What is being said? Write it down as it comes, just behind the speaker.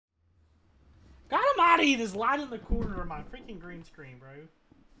body that's lying in the corner of my freaking green screen, bro.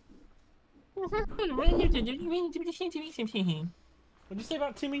 What'd you say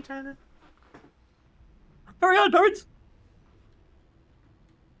about Timmy Turner? Hurry on, birds!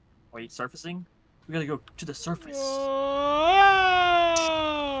 Wait, surfacing? We gotta go to the surface. Oh!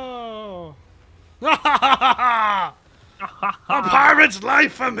 A pirate's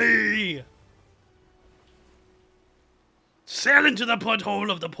life for me! Sail into the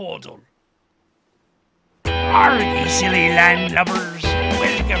porthole of the portal. Arr, you silly landlubbers.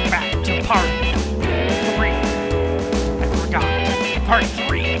 Welcome back to part 3. I forgot. Part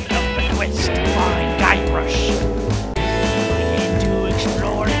 3 of the quest to find Guybrush.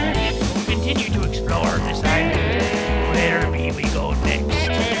 We'll continue to explore this island. Where be we go next?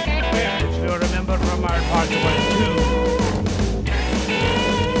 If you remember from our part 1 and 2.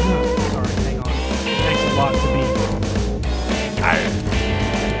 Sorry, hang on. It takes a lot to be.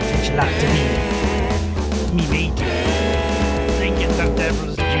 Takes a lot to be. Me mate. Drinking the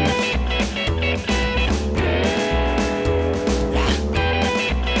devil's juice.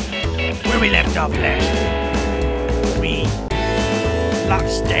 Where we left off last. We locked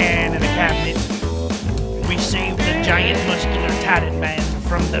Stan in a cabinet. We saved the giant muscular tatted man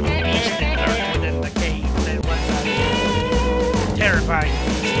from the beast that lurked within the cave. That was a terrifying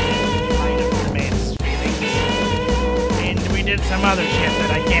beast in light of the man's feelings. And we did some other shit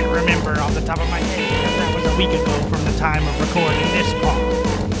that I can't remember off the top of my head because that was a week ago from the time of recording this part.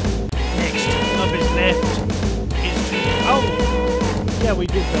 Next, up is left is to... Oh! Yeah, we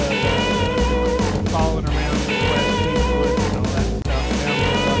did the falling around the quest, Woods and all that stuff. Down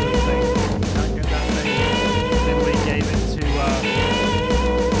the other thing. Not good, that thing. Then we gave it to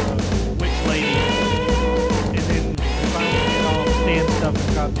the witch lady. And then we finally did all the stand stuff and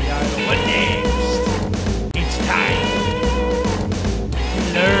got the idol. But next, it's time to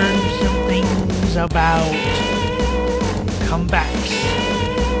learn some things about comebacks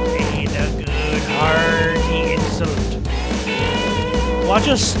and a good hearty insult. Watch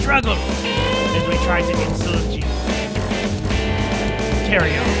us struggle as we try to insult you.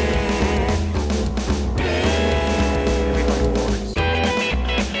 Carry on.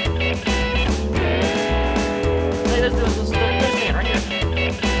 Hey, let's do this. There's man right here.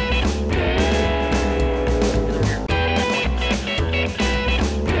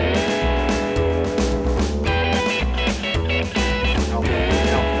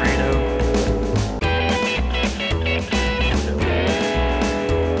 Alfredo.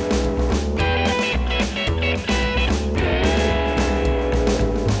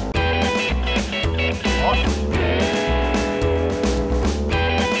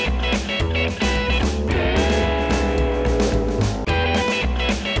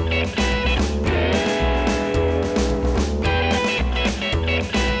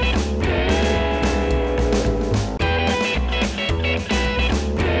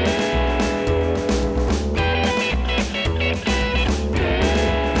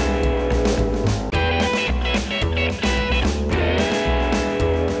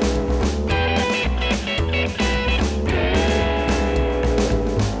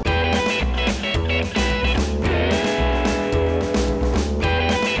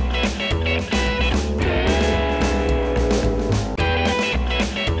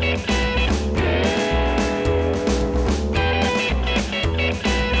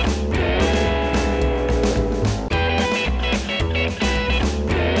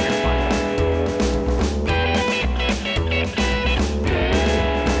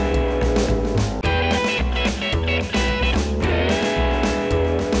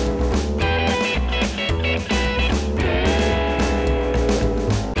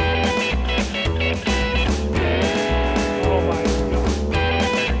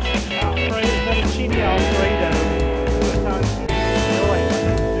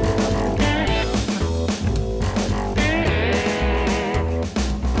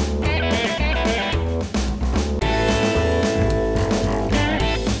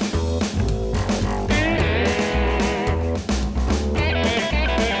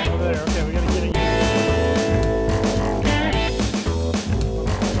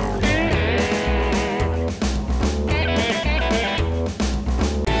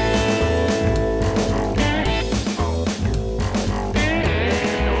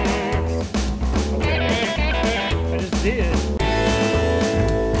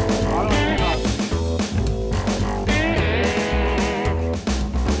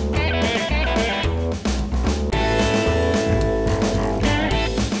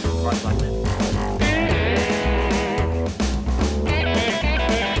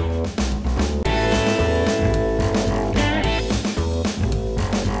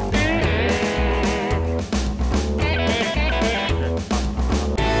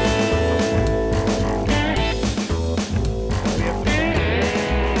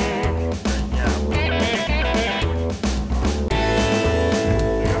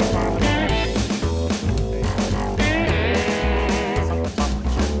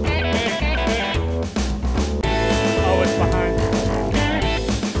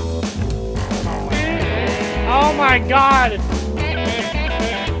 God!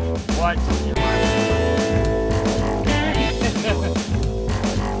 What?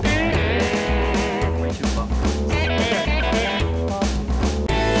 Way too buff.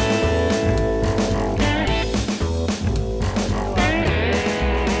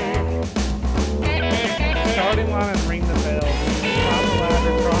 Starting line and ring the bell. Climb the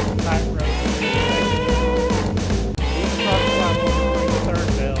ladder, cross the tightrope, and ring the second bell. Each cross the line will ring the third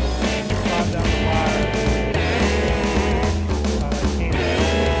bell. Climb down the wire.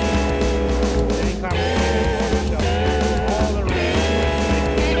 Then climb the cannon, all the rings.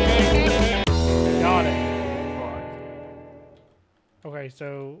 Got it. Okay,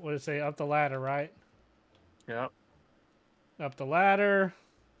 so what did it say? Up the ladder, right? Yep. Up the ladder.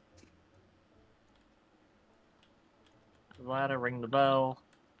 The ladder, ring the bell.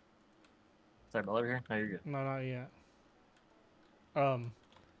 Is that bell over here? No, you're good. No, not yet. Oh,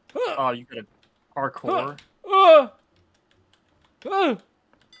 you got a parkour.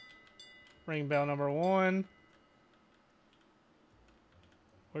 Ring bell number 1.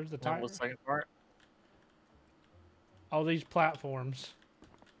 Where's the What timer? was the second part? All these platforms.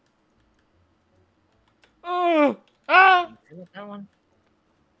 Oh! Ah! You see that one?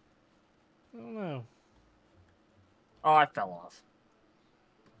 I don't know. Oh, I fell off.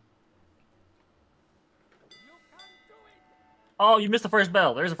 Oh, you missed the first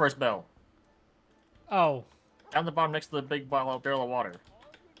bell. There's the first bell. Oh. Down the bottom next to the big barrel of water.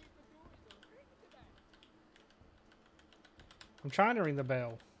 I'm trying to ring the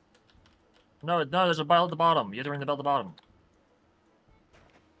bell. No, there's a bell at the bottom. You have to ring the bell at the bottom.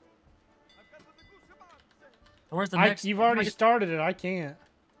 And where's the next? You've already started it. I can't.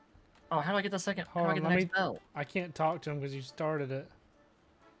 Oh, how do I get the second? Hold How do I on, get the next bell? I can't talk to him because you started it.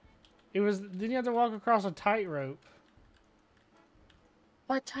 It was. Then you have to walk across a tightrope.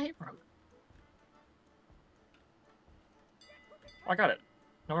 What tightrope? I got it.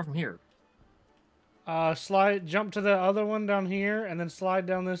 Nowhere from here. Jump to the other one down here, and then slide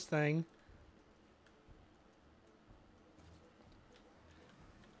down this thing.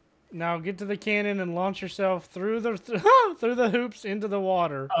 Now get to the cannon and launch yourself through the through the hoops into the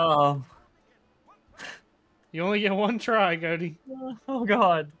water. You only get one try, Cody. Oh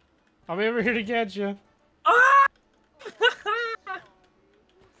God. I'll be over here to catch you. Ah!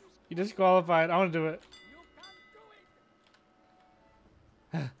 You disqualified. I want to do it.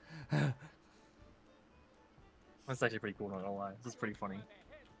 That's actually pretty cool, not gonna lie. This is pretty funny.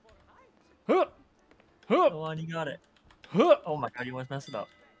 Huh. Huh. Go on, you got it. Huh. Oh my God, you almost messed it up.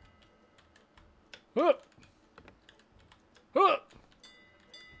 Huh. Huh.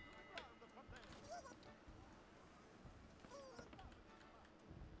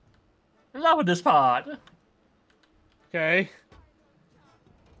 Love with this part. Okay.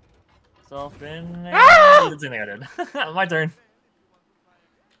 Soften. Ah! That's the thing I did. My turn.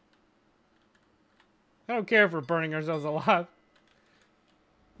 I don't care if we're burning ourselves alive.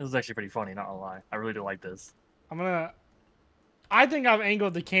 This is actually pretty funny, not gonna lie. I really do like this. I think I've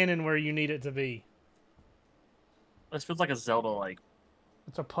angled the cannon where you need it to be. This feels like a Zelda, like.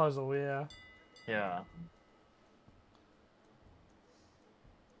 It's a puzzle, yeah. Yeah.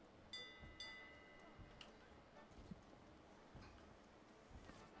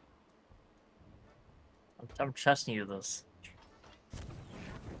 I'm trusting you this.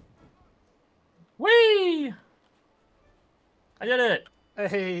 Whee! I did it!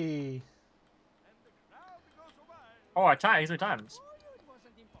 Hey. Oh, I tied 3 times.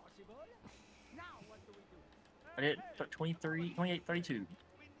 I did 23, 28, 32.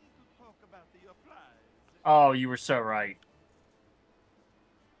 Oh, you were so right.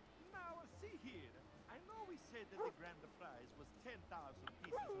 Now, see here. I know we said that the grand prize was 10,000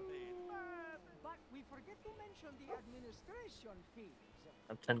 pieces of eight, but we forget to mention the administration fees.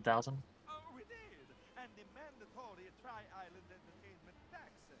 Of 10,000? Oh, we did. And the mandatory Tri-Island Entertainment tax.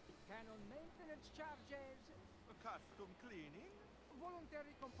 Canon maintenance charges. Costume cleaning.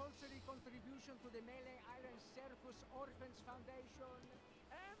 Voluntary compulsory contribution to the Melee Island Circus Orphans Foundation.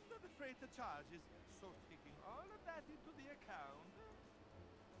 And the freight charges. So taking all of that into the account.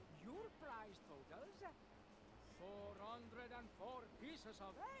 Your prize totals 404 pieces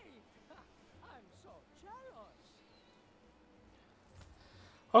of eight. I'm so jealous.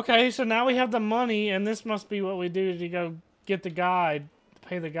 Okay, so now we have the money, and this must be what we do to go get the guide,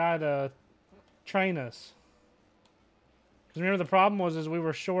 pay the guy to train us. Because remember, the problem was we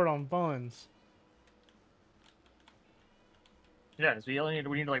were short on funds. Yeah, so we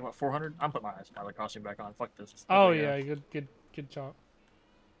need like, what, 400? I'm putting my costume back on. Fuck this. Oh, Ugly yeah, ass. good job.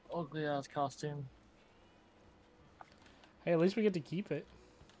 Ugly ass costume. Hey, at least we get to keep it.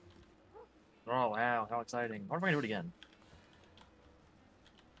 Oh wow, how exciting! What if I do it again?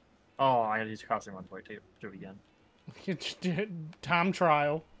 Oh, I gotta use costume on the way too. Do it again. Time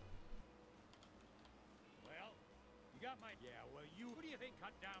trial. Well, you got my. Yeah, well, who do you think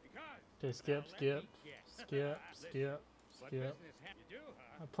cut down? Because. Okay, skip, Now, let skip, me guess. skip, skip, What skip. business have you do,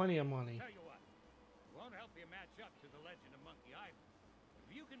 huh? Plenty of money. Tell you what, it won't help you match up to the Legend of Monkey Island.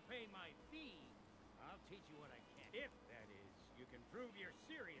 If you can pay my fee, I'll teach you what I can. If, that is, you can prove you're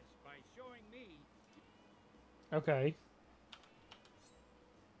serious by showing me. Okay.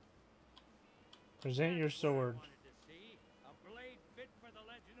 Present your sword. I wanted to see a blade fit for the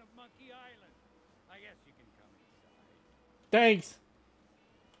Legend of Monkey Island. I guess you can come inside. Thanks.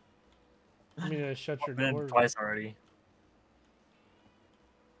 I mean, shut your Been door. twice already.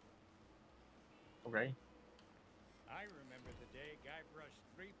 Okay. I remember the day Guybrush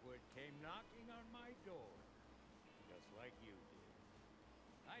Threepwood came knocking on my door. Just like you did.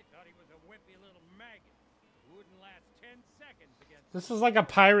 I thought he was a wimpy little maggot who wouldn't last 10 seconds against This is like a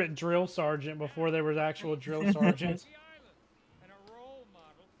pirate drill sergeant before there was actual drill sergeants. the island and a role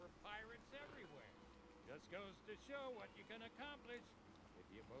model for pirates everywhere. Just goes to show what you can accomplish if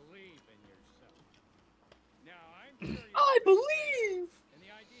you believe in yourself. Now, I'm sure you I believe. and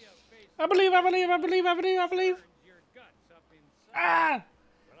the idea of facing I believe, I believe, I believe, I believe, I believe. turns your guts up inside. Ah!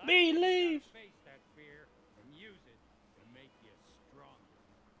 But I think you Believe. gotta face that fear and use it to make you stronger.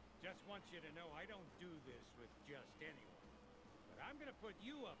 Just want you to know I don't do this with just anyone. But I'm gonna put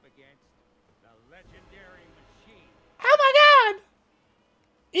you up against the legendary machine. Oh my god!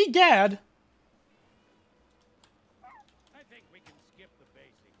 Egad! I think we can skip the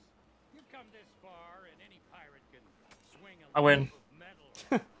basics. You've come this far, and any pirate can swing a I win. loaf of metal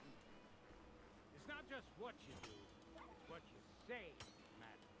around. It's not just what you do, it's what you say that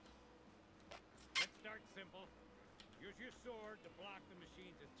matters. Let's start simple. Use your sword to block the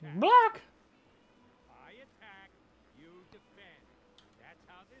machine's attack. Block! I attack, you defend. That's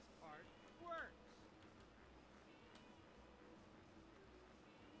how this part works.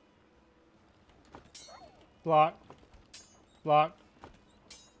 Block. Block.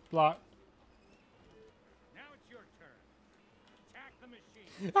 Block. Now it's your turn. Attack the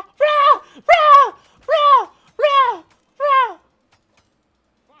machine. Rah! Rah! Rah! Rah! Rah!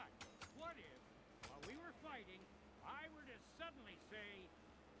 But what if, while we were fighting, I were to suddenly say,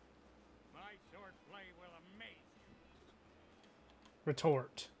 my swordplay will amaze you?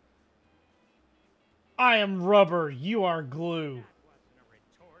 Retort. I am rubber, you are glue. That wasn't a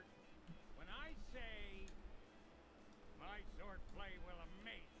retort. When I say, my swordplay will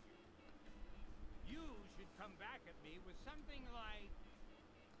amaze you, you should come back at me with something like,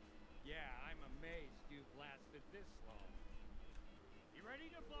 yeah, I'm amazed you've lasted this long. You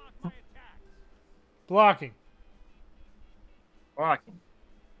ready to block my attacks? Blocking. Blocking.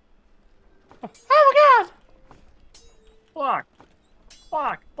 Oh my god! Block.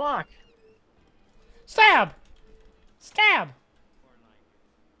 Block. Block. Stab! Stab! More like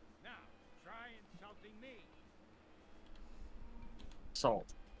it. Now, try insulting me. Salt.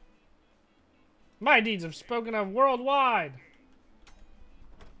 My deeds have spoken of worldwide.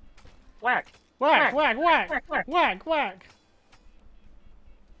 Whack. Whack, whack, whack, Whack, whack. whack, whack.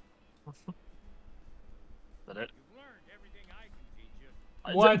 Is that it? You've learned everything I can teach you.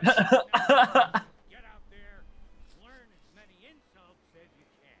 What? Get out there, learn as many insults as you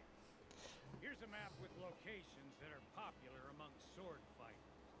can. Here's a map with locations that are popular among sword fighters.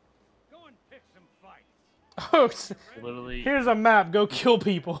 Go and pick some fights. Oh, Literally. here's a map. Go kill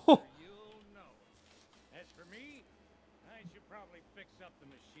people. You'll know. As for me, I should probably fix up the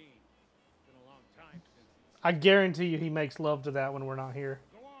machine. It's been a long time since it's... I guarantee you he makes love to that when we're not here.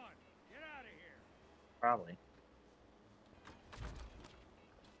 Go on, get out of here. Probably.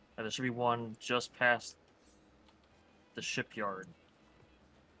 And there should be one just past the shipyard.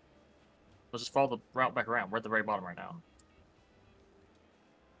 Let's just follow the route back around. We're at the very bottom right now.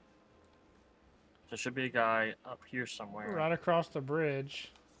 There should be a guy up here somewhere. Right across the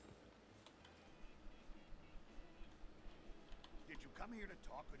bridge. Did you come here to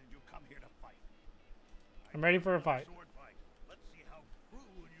talk or did you come here to fight? I'm ready for a fight. Sword fight. Let's see how cruel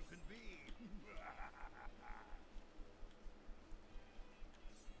you can be.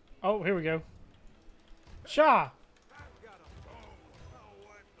 Oh, here we go. Shaw! I've got a bone. I'll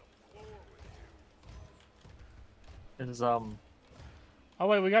wipe the floor with you. It is, Oh,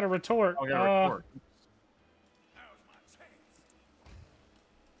 wait, we got a retort. oh, we got a report. Now's my chance.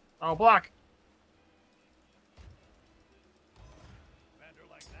 Oh, block! Banter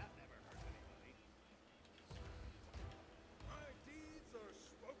like that never hurt anybody. My deeds are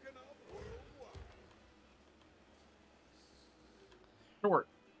spoken of worldwide. Short.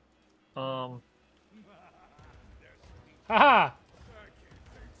 Haha! I can't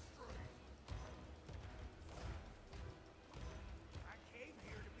think straight. I came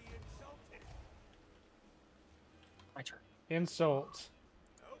here to be insulted. My turn. Insult.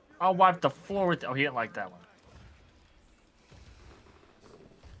 I'll wipe the floor with. Oh, he didn't like that one.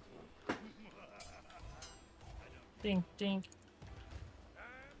 Ding, ding. I'm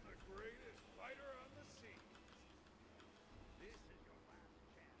the greatest fighter on the sea. This is your last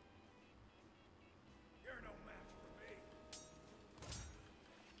chance. You're no match for me.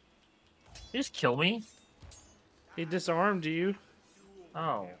 You just kill me? He disarmed you.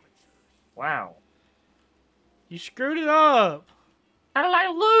 Oh. Wow. You screwed it up. How did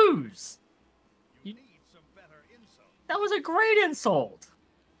I lose? You need some better insult. That was a great insult.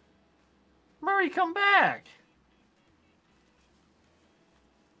 Murray, come back.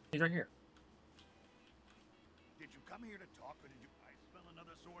 He's right here. Did you come here to talk or did you... I smell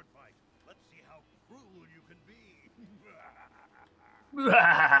another sword fight. Let's see how cruel you can be.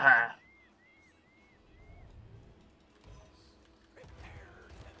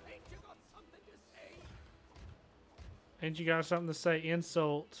 Ain't you got something to say? Ain't you got something to say?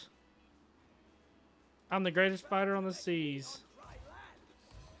 Insult. I'm the greatest fighter on the seas. Dry land.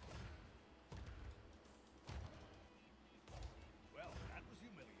 Well, that was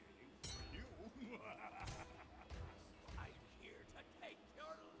humiliating for you. I'm here to take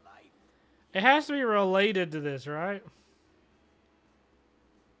your life. It has to be related to this, right?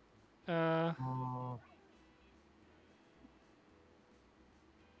 Gotcha.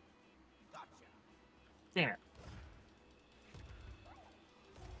 Damn it.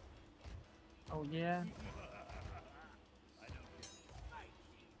 Oh, yeah.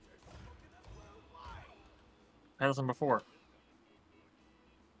 I had this one before.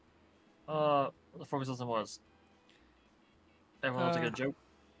 What the focus system was. Everyone wants a good joke.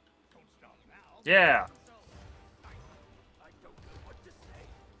 Don't stop now. Yeah. I don't know what to say.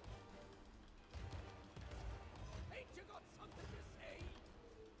 Ain't you got something to say?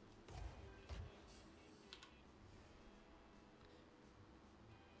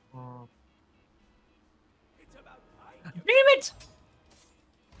 It's about time. Damn it!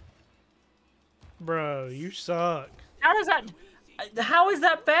 Bro, you suck. How does that? How is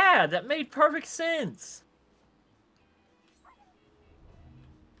that bad? That made perfect sense.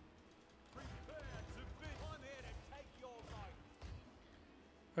 I'm here to take your life.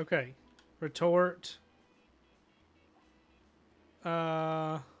 Okay. Retort.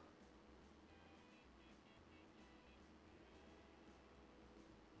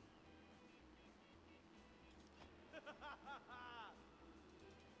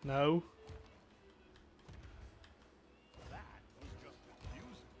 No. That was just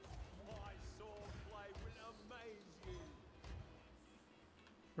confusing. My swordplay will amaze you.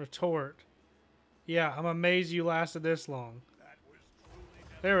 Retort. Yeah, I'm amazed you lasted this long. That was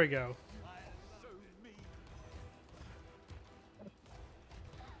truly There we go. So mean.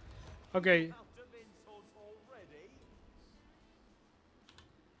 Okay. Out of insult already.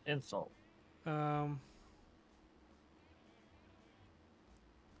 Insult. Well,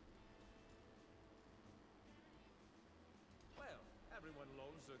 everyone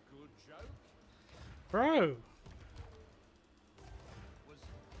loves a good joke. Bro. was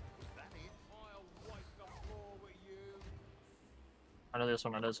that it? I'll wipe the floor with you. I know this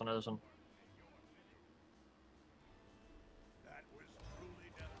one. I know this one. I know this one. That was truly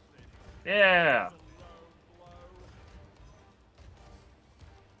devastating. Yeah. Low blow.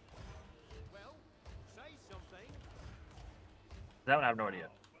 Well, say something. That one I have no idea.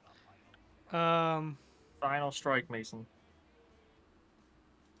 Final strike, Mason.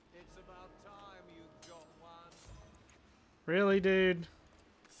 It's about time you got one. Really, dude?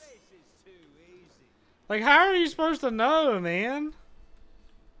 This is too easy. Like, how are you supposed to know, man?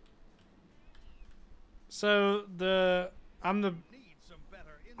 So, I'm the... Need some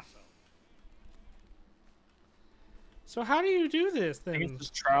better insult. So how do you do this I think then? it's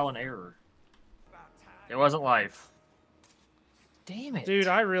just trial and error. About time. It wasn't life. Damn it. Dude,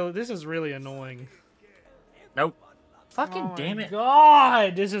 this is really annoying. Nope. Fucking Oh damn my it.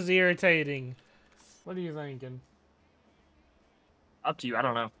 God, this is irritating. What are you thinking? Up to you. I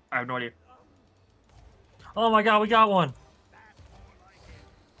don't know. I have no idea. Oh my god, we got one.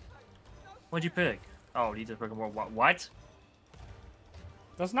 What'd you pick? Oh, you just pick more. What?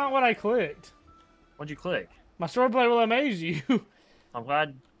 That's not what I clicked. What'd you click? My swordplay will amaze you. I'm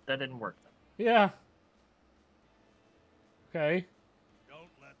glad that didn't work. Yeah. Okay. Don't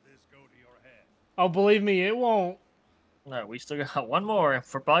let this go to your head. Oh, believe me, it won't. No, we still got one more.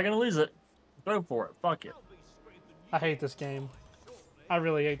 If we're probably gonna lose it, go for it. Fuck it. I hate this game. I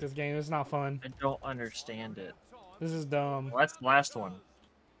really hate this game. It's not fun. I don't understand it. Time This is dumb. Well, that's the last one.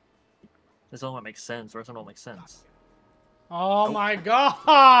 This only one makes sense. The rest of them don't make sense. Oh my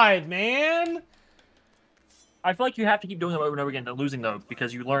god, man! I feel like you have to keep doing them over and over again and losing those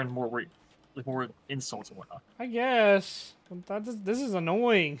because you learn more insults and whatnot. I guess. This is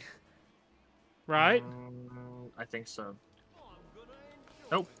annoying. Right? I think so.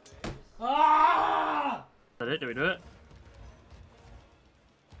 Nope. Ah! Is that it? Did we do it?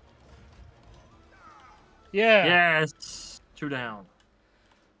 Yeah. Yes! 2 down.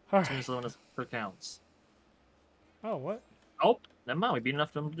 Alright. Seems the one that counts. Oh, what? Oh, never mind. We beat enough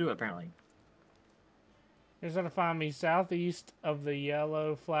of them to do it, apparently. Here's how to find me. Southeast of the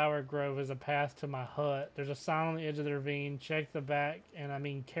yellow flower grove is a path to my hut. There's a sign on the edge of the ravine. Check the back, and I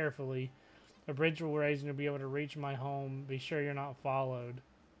mean carefully. A bridge will raise and you'll be able to reach my home. Be sure you're not followed.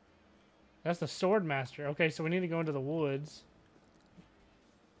 That's the sword master. Okay, so we need to go into the woods.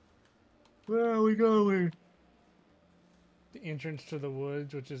 Where are we going? The entrance to the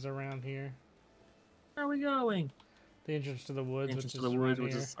woods, which is around here. Where are we going? The entrance to the woods, Entrance which to is the woods, around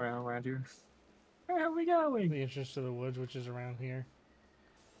which here. is around here. Where are we going? The entrance to the woods, which is around here.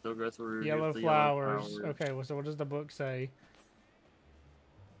 Still go through. Yellow the flowers. Yellow flowers. Okay, well, so what does the book say?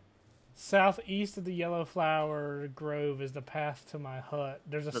 Southeast of the yellow flower grove is the path to my hut.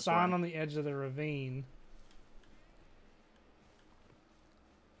 There's a This sign way. on the edge of the ravine.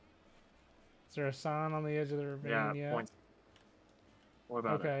 Is there a sign on the edge of the ravine Yeah, yet? points. What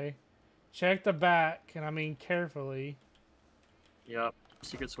about it? Okay. Check the back, and I mean carefully. Yep.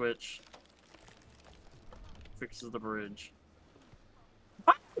 Secret switch. Fixes the bridge.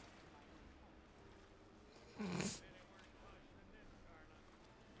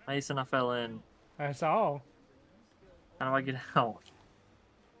 Nice, and I fell in. That's all. How do I get out?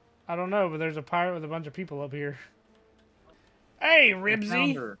 I don't know, but there's a pirate with a bunch of people up here. Hey, I found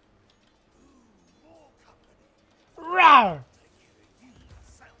Ribsy! her. Rawr!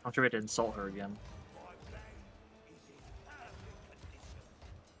 I'm sure we had to insult her again.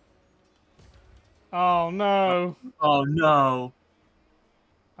 Oh, no. Oh no!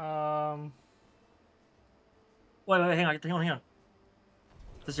 Um, Wait, hang on.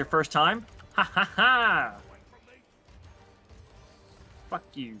 This is your first time? Ha ha ha! Fuck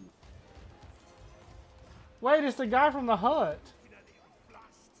you. wait, it's the guy from the hut.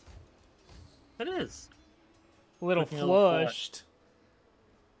 It is. A little Looking a little flushed.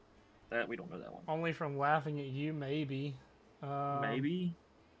 That we don't know that one. Only from laughing at you, maybe. Maybe.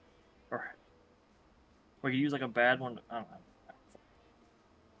 Or we could use like a bad one. I don't know.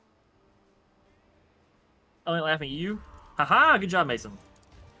 Only laughing at you. Haha! Good job, Mason.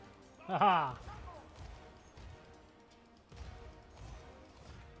 Haha.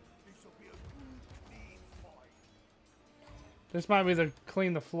 This might be the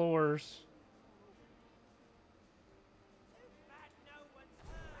clean the floors.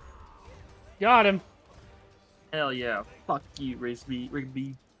 Got him. Hell yeah. Fuck you, Rigby.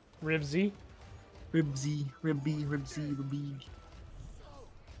 Ribsy. Ribsy.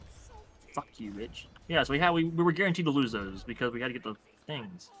 Fuck you, Rich. Yeah, so we were guaranteed to lose those because we had to get the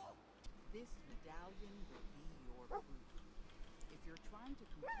things. This medallion will be your proof. If you're trying to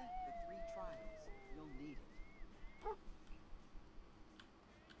complete the 3 trials, you'll need it.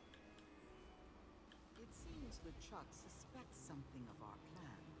 It seems LeChuck suspects something of our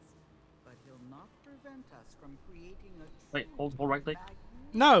plans, but he'll not prevent us from creating a Wait, hold right click.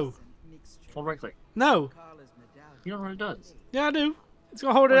 No. mixture. Hold right click. No. Carla's medallion. You don't know what it does. Yeah, I do. It's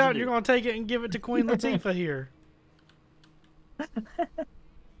gonna hold it What does it out. And do? you're gonna take it and give it to Queen Latifah here.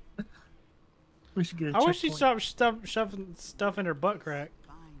 We should get a I wish she'd checkpoint. stop shoving stuff in her butt crack.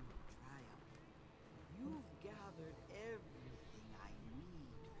 Final triumph. You've gathered everything I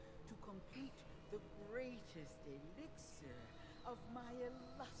need to complete the greatest elixir of my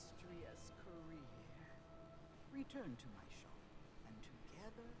illustrious career. Return to my shop, and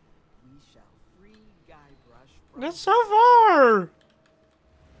together we shall free Guybrush from That's so far.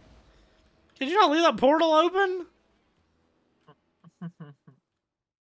 Did you not leave that portal open?